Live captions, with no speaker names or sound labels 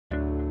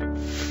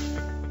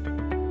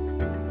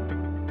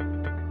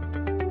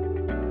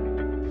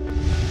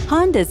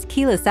Honda's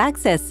keyless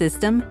access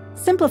system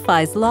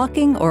simplifies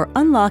locking or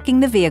unlocking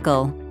the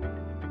vehicle.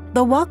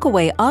 The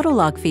walk-away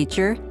auto-lock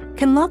feature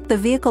can lock the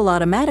vehicle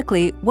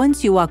automatically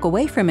once you walk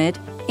away from it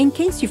in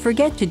case you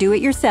forget to do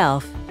it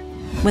yourself.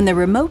 When the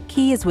remote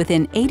key is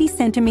within 80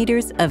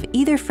 centimeters of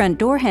either front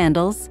door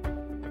handles,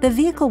 the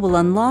vehicle will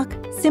unlock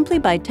simply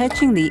by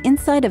touching the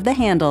inside of the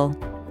handle.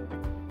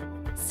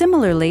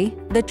 Similarly,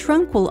 the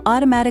trunk will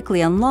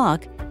automatically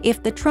unlock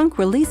if the trunk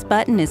release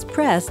button is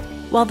pressed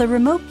while the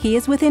remote key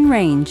is within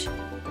range.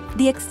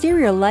 The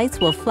exterior lights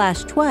will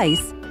flash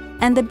twice,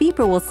 and the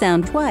beeper will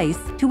sound twice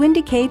to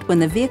indicate when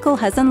the vehicle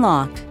has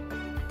unlocked.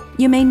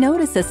 You may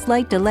notice a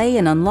slight delay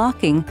in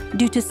unlocking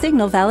due to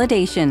signal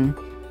validation.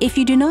 If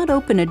you do not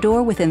open a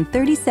door within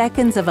 30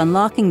 seconds of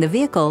unlocking the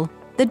vehicle,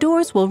 the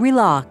doors will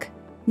relock.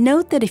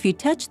 Note that if you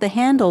touch the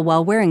handle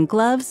while wearing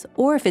gloves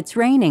or if it's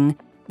raining,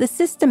 the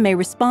system may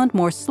respond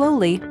more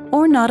slowly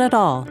or not at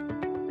all.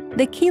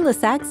 The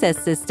keyless access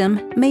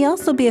system may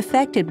also be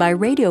affected by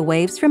radio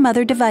waves from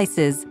other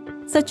devices,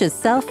 such as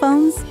cell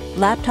phones,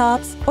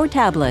 laptops, or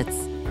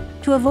tablets.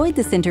 To avoid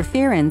this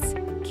interference,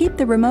 keep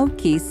the remote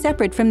key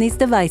separate from these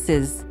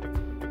devices.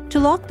 To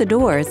lock the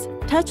doors,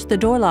 touch the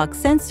door lock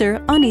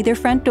sensor on either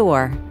front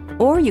door,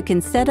 or you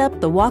can set up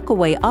the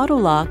walk-away auto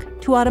lock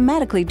to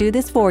automatically do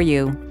this for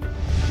you.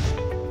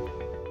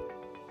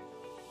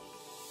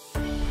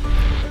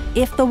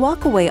 If the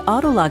walk-away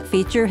auto lock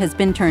feature has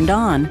been turned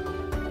on,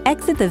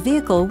 exit the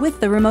vehicle with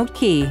the remote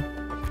key.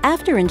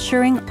 After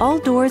ensuring all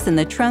doors in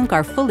the trunk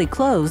are fully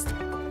closed,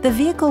 the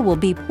vehicle will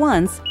beep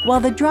once while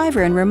the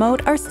driver and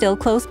remote are still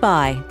close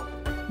by.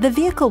 The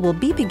vehicle will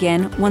beep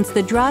again once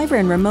the driver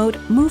and remote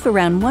move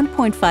around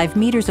 1.5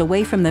 meters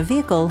away from the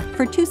vehicle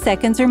for 2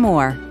 seconds or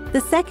more. The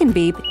second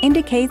beep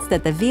indicates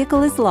that the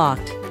vehicle is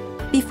locked.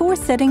 Before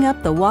setting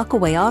up the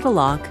walk-away auto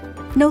lock,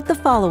 note the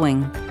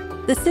following.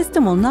 The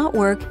system will not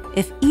work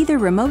if either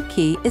remote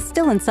key is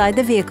still inside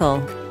the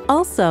vehicle.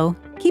 Also,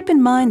 keep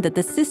in mind that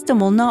the system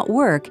will not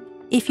work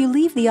if you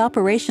leave the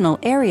operational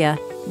area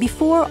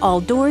before all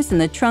doors in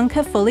the trunk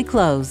have fully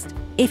closed.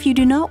 If you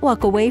do not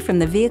walk away from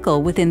the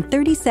vehicle within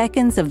 30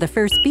 seconds of the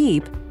first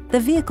beep, the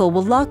vehicle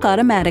will lock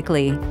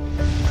automatically.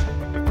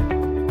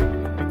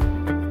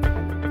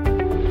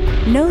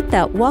 Note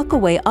that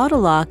walk-away auto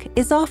lock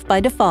is off by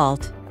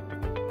default.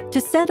 To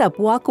set up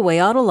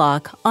walk-away auto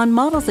lock on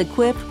models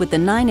equipped with the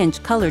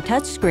 9-inch color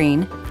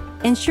touchscreen,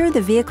 ensure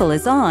the vehicle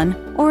is on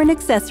or in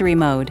accessory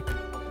mode.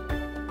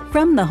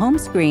 From the home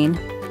screen,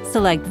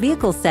 select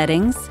Vehicle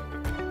Settings,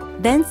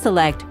 then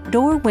select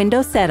Door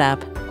Window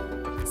Setup.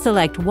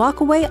 Select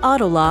Walk-Away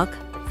Auto Lock,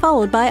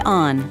 followed by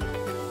On.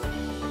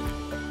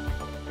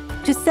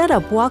 To set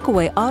up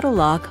Walk-Away Auto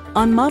Lock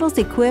on models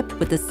equipped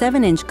with the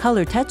 7-inch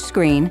color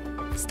touchscreen,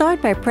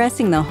 start by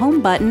pressing the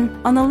Home button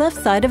on the left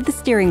side of the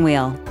steering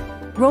wheel.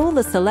 Roll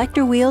the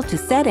selector wheel to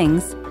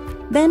Settings,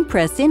 then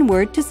press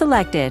inward to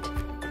select it.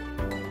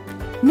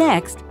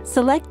 Next,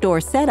 select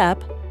Door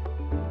Setup,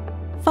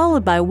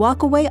 followed by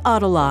Walk-Away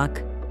Auto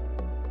Lock.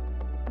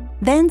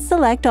 Then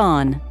select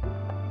On.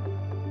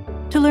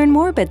 To learn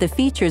more about the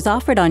features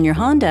offered on your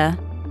Honda,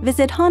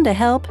 visit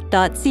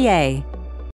hondahelp.ca.